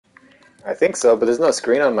I think so, but there's no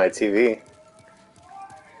screen on my TV.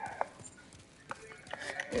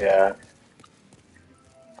 Yeah.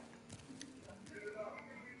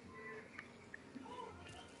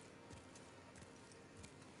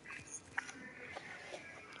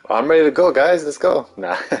 Well, I'm ready to go, guys. Let's go.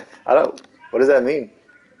 Nah, I don't. What does that mean?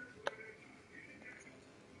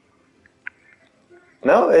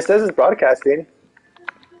 No, it says it's broadcasting.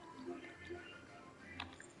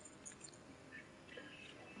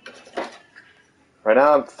 Right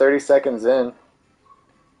now, I'm 30 seconds in.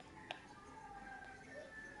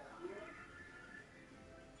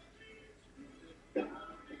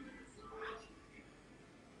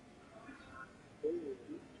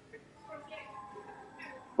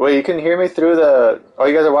 Wait, you can hear me through the. Oh,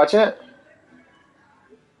 you guys are watching it?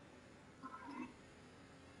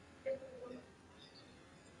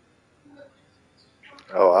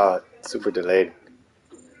 Oh, wow. Super delayed.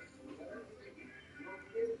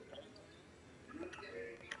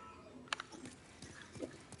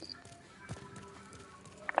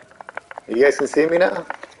 You guys can see me now?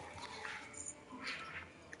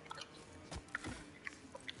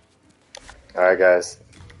 Alright, guys.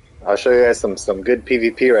 I'll show you guys some good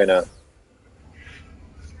PvP right now.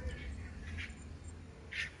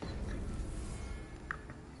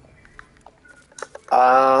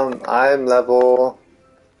 I'm level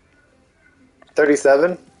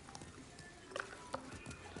 37.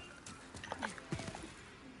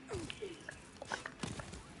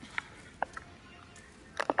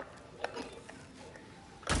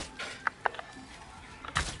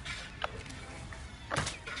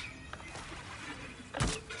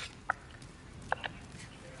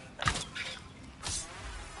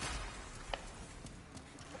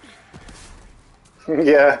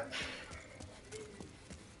 Yeah,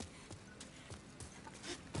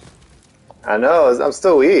 I know. I'm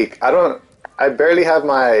still weak. I don't. I barely have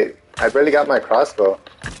my. I barely got my crossbow.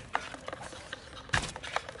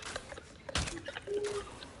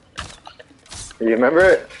 You remember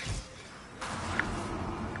it?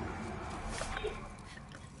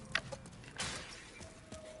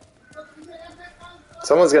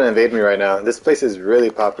 Someone's gonna invade me right now. This place is really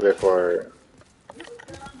popular for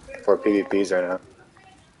PvPs right now.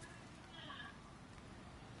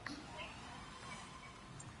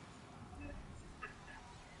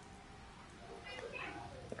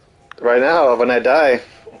 Right now, when I die,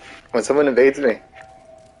 when someone invades me,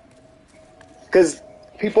 because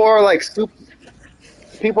people are like super.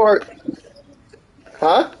 People are.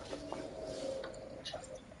 Huh?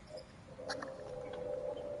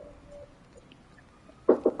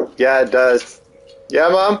 Yeah, it does. Yeah,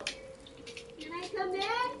 mom. Can I come in?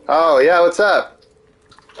 Oh, yeah. What's up?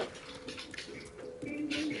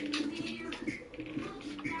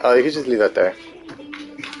 Oh, you can just leave that there.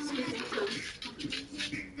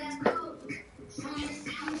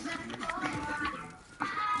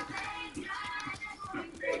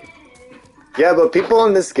 Yeah, but people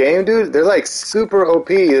in this game, dude, they're like super OP.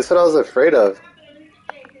 That's what I was afraid of.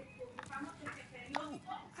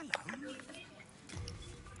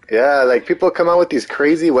 Yeah, like people come out with these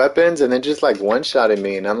crazy weapons and then just like one-shotting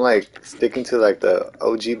me, and I'm like sticking to like the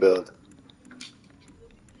OG build.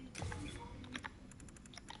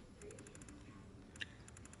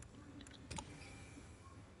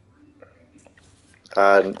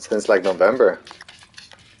 Since like November.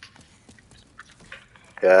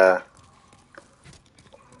 Yeah.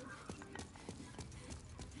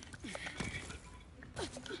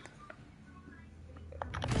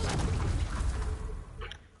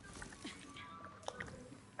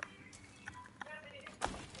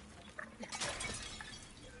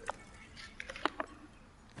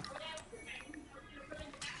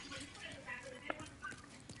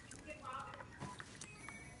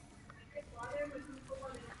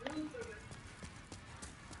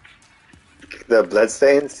 The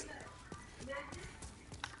bloodstains.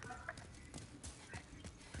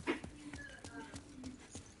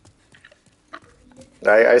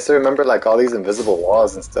 I still remember like all these invisible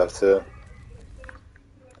walls and stuff too.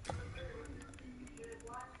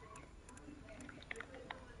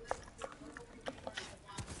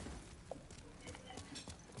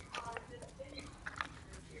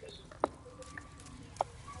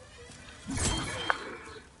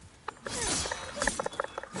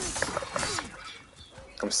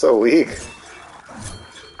 I'm so weak.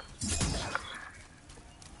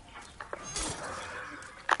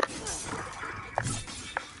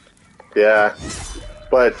 Yeah,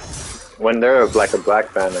 but when they're like a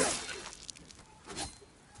black banner.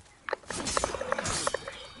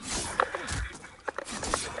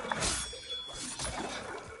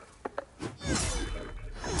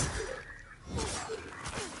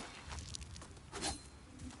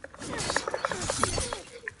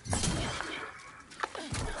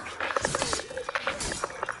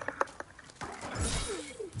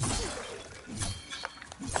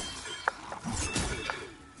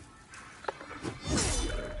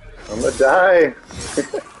 I'm gonna die.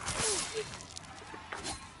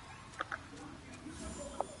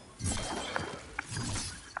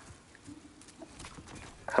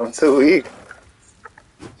 I'm too weak.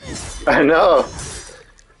 I know.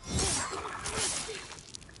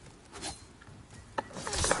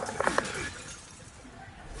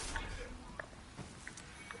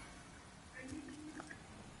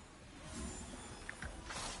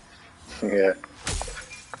 Yeah.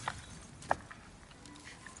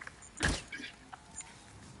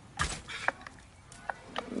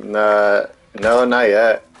 Nah, no, not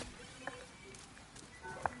yet.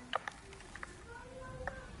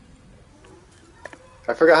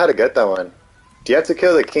 I forgot how to get that one. Do you have to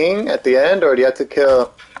kill the king at the end, or do you have to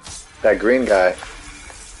kill that green guy?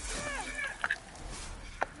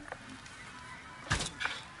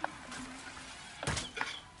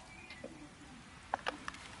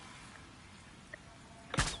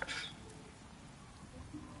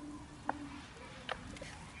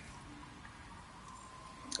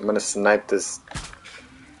 I'm gonna snipe this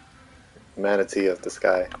manatee of the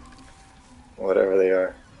sky. Whatever they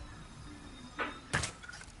are.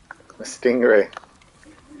 A stingray.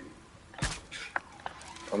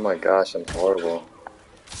 Oh my gosh, I'm horrible.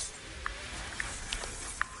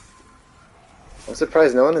 I'm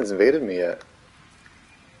surprised no one has invaded me yet.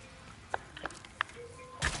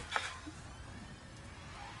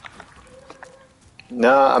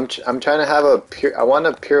 No, I'm trying to have a pure. I want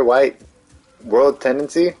a pure white world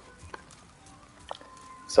tendency,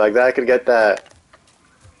 so like that I could get that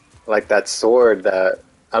like that sword that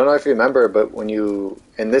I don't know if you remember, but when you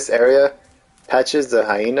in this area, Patches the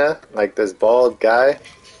hyena, like this bald guy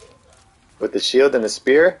with the shield and the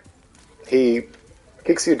spear, he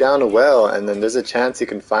kicks you down a well, and then there's a chance you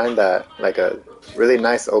can find that like a really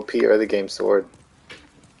nice OP early game sword,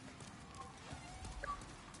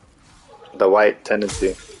 the white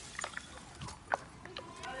tendency.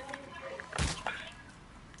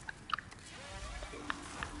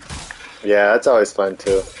 Yeah, that's always fun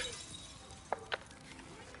too.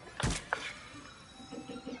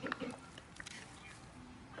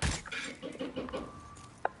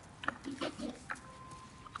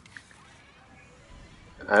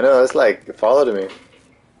 I know, it's like it followed me.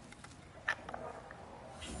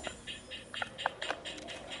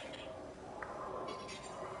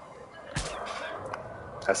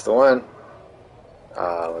 That's the one.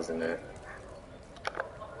 Ah, wasn't it?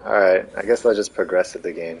 Alright, I guess I'll just progress at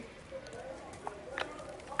the game.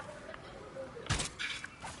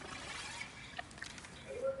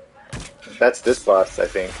 That's this boss, I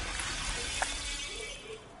think.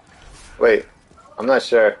 Wait, I'm not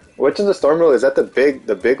sure. Which is the Storm Rule? Is that the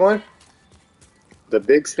big one? The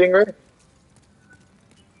big stingray?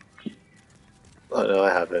 Oh no,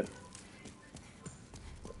 I haven't.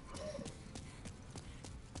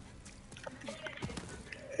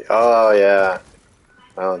 Oh yeah,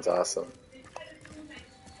 that one's awesome.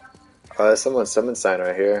 Oh, there's someone's summon sign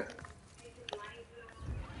right here.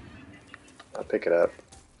 I'll pick it up.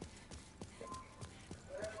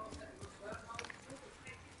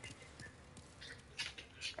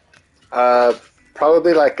 Uh,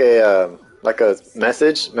 Probably like a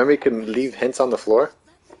message. Remember, you can leave hints on the floor.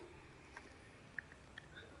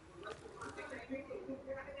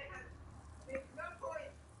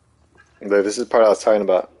 Look, this is the part I was talking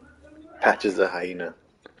about. Patches the hyena.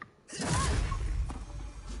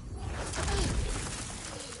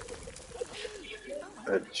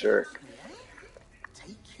 A jerk.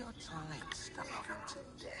 Take your time starving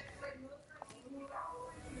to death.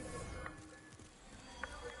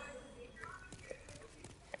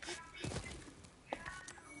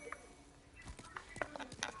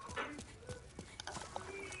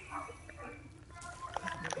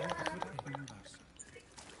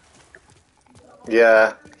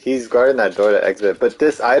 Yeah, he's guarding that door to exit. But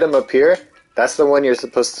this item up here, that's the one you're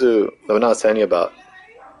supposed to. The one I was telling you about.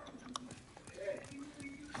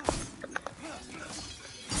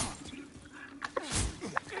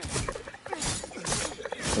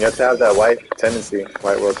 You have to have that white tendency,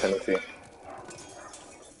 white world tendency.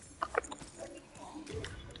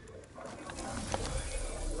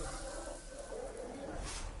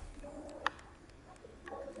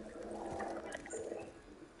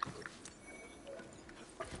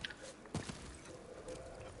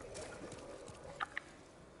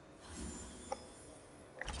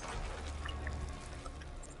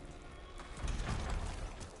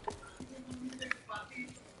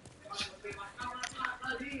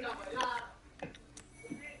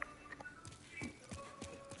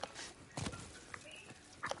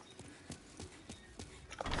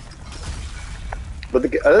 But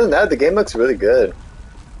other than that, the game looks really good.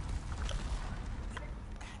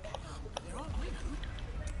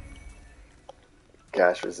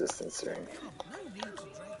 Gas resistance ring. Come, no need to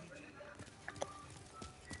drag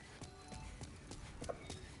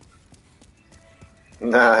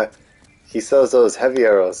it. Nah, he sells those heavy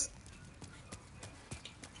arrows.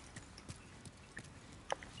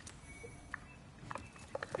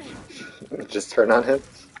 Just turn on him.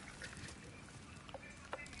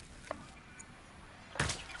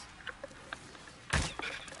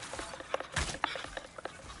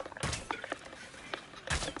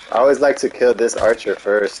 I always like to kill this archer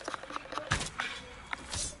first.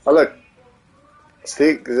 Oh look,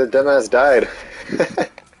 see, the dumbass died.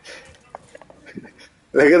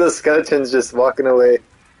 Look at those skeletons just walking away,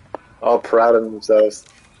 all proud of themselves.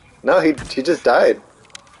 No, he just died.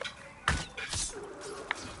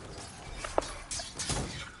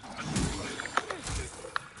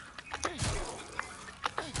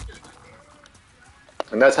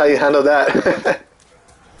 And that's how you handle that.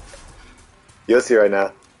 You'll see right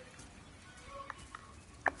now.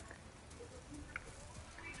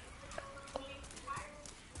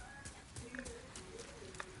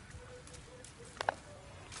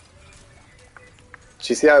 Did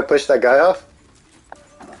you see how I pushed that guy off?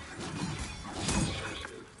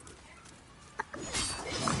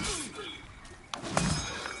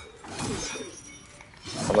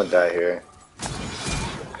 I'm gonna die here.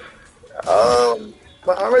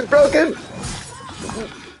 My armor's broken!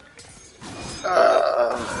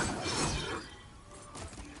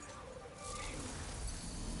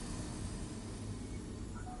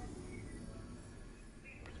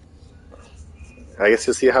 I guess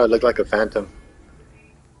you'll see how it looked like a phantom.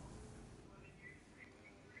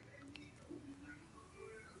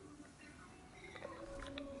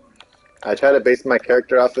 I try to base my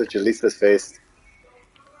character off of Jaleesa's face.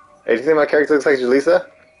 Hey, do you think my character looks like Jalisa?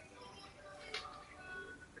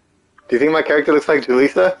 Do you think my character looks like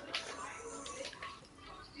Jalisa?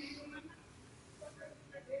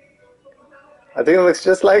 I think it looks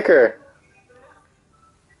just like her.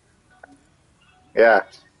 Yeah.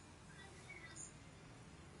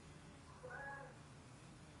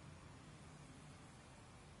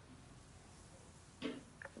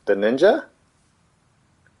 The ninja?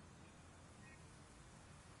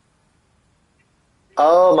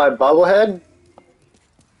 Oh, my bobblehead?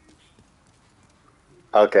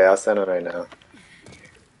 Okay, I'll send it right now.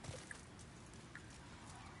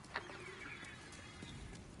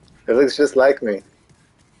 It looks just like me.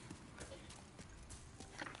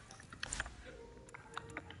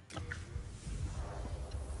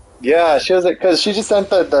 Yeah, she was because she just sent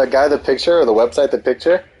the guy the picture or the website the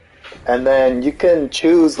picture, and then you can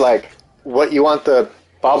choose like what you want the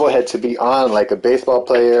bobblehead to be on, like a baseball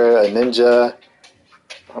player, a ninja,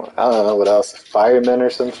 I don't know what else, fireman or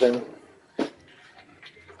something.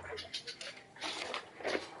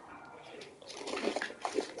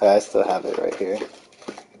 I still have it right here.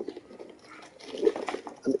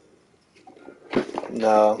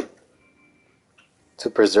 No, to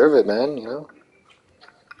preserve it, man. You know.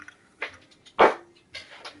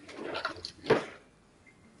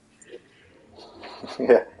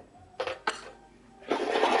 Yeah.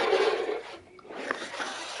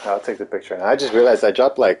 I'll take the picture. And I just realized I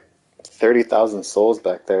dropped like 30,000 souls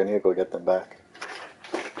back there. I need to go get them back.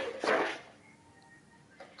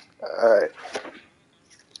 Alright.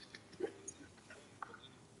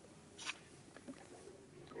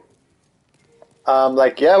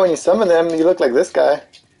 Like, yeah, when you summon them, you look like this guy.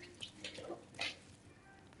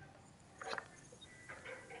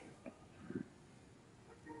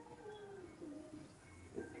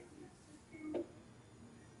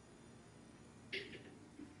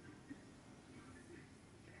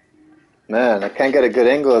 Man, I can't get a good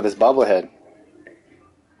angle of this bobblehead.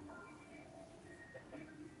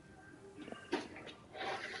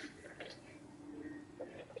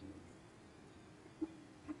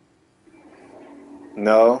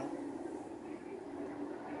 No.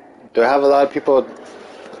 Do I have a lot of people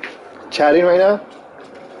chatting right now?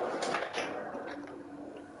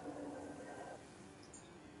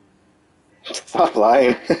 Stop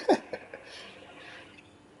lying.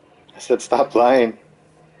 I said stop lying.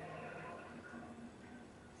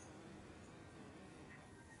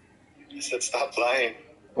 I said stop lying.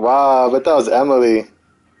 Wow, but that was Emily. I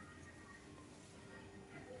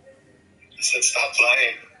said stop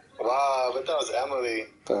lying. Wow, but that was Emily.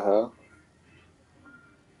 The hell?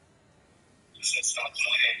 I said stop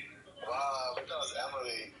lying. Wow, but that was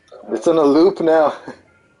Emily. It's on a loop now.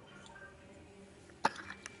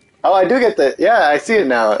 Oh, I do get the. Yeah, I see it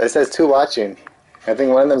now. It says two watching. I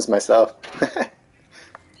think one of them's myself.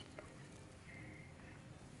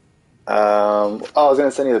 Oh, I was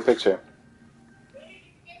gonna send you the picture.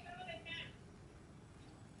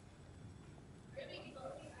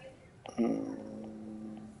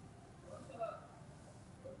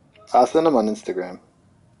 I'll send them on Instagram.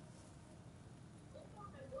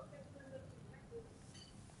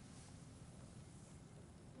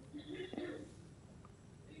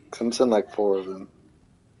 'Cause I'm sending like 4 of them.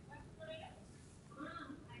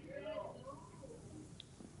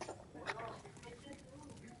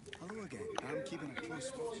 Hello again. I'm keeping a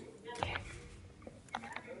close watch.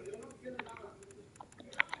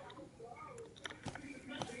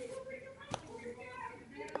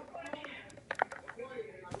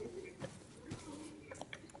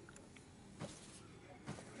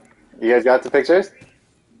 You guys got the pictures?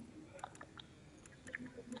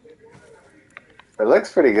 It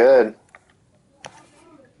looks pretty good.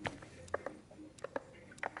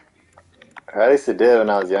 Or at least it did when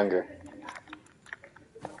I was younger.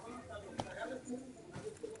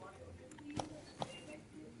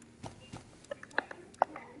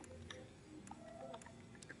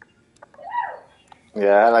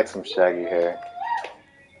 Yeah, I like some shaggy hair.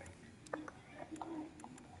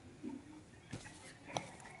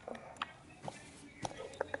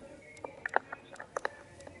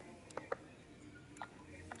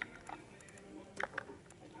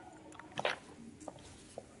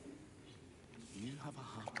 You have a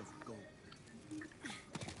heart of gold.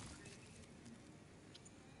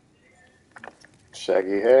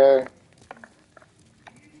 Shaggy hair.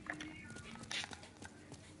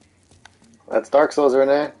 That's Dark Souls,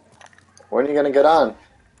 Renee. When are you gonna get on?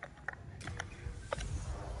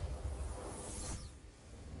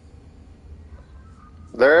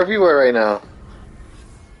 They're everywhere right now.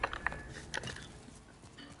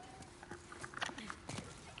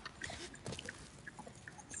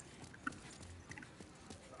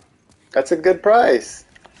 That's a good price.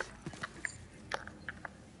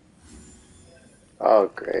 Oh,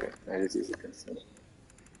 great. I just use a consent.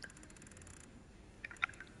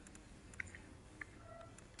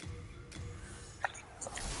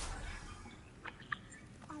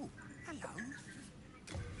 Oh, hello.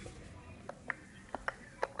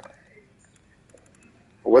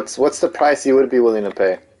 What's the price you would be willing to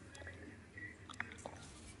pay?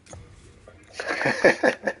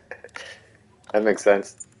 That makes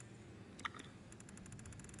sense.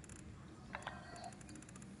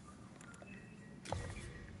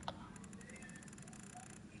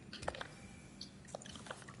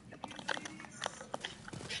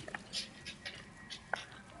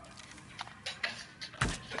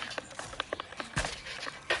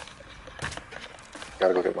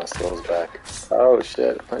 Gotta go get my souls back. Oh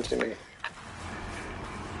shit, punching me.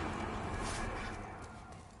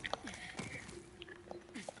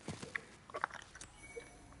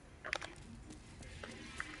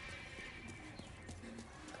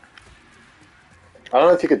 I don't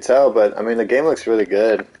know if you could tell, but I mean the game looks really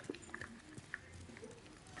good.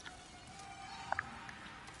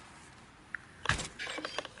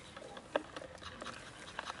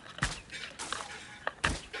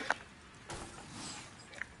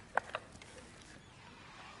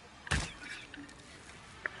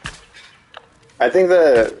 I think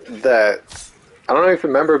the I don't know if you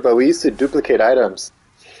remember, but we used to duplicate items.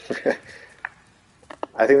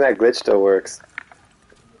 I think that glitch still works.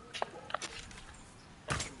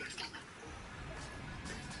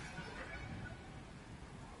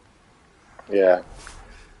 Yeah.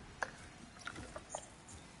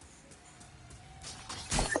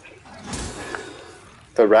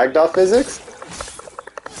 The ragdoll physics?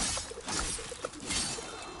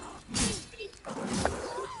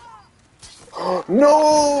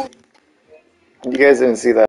 No! You guys didn't see that.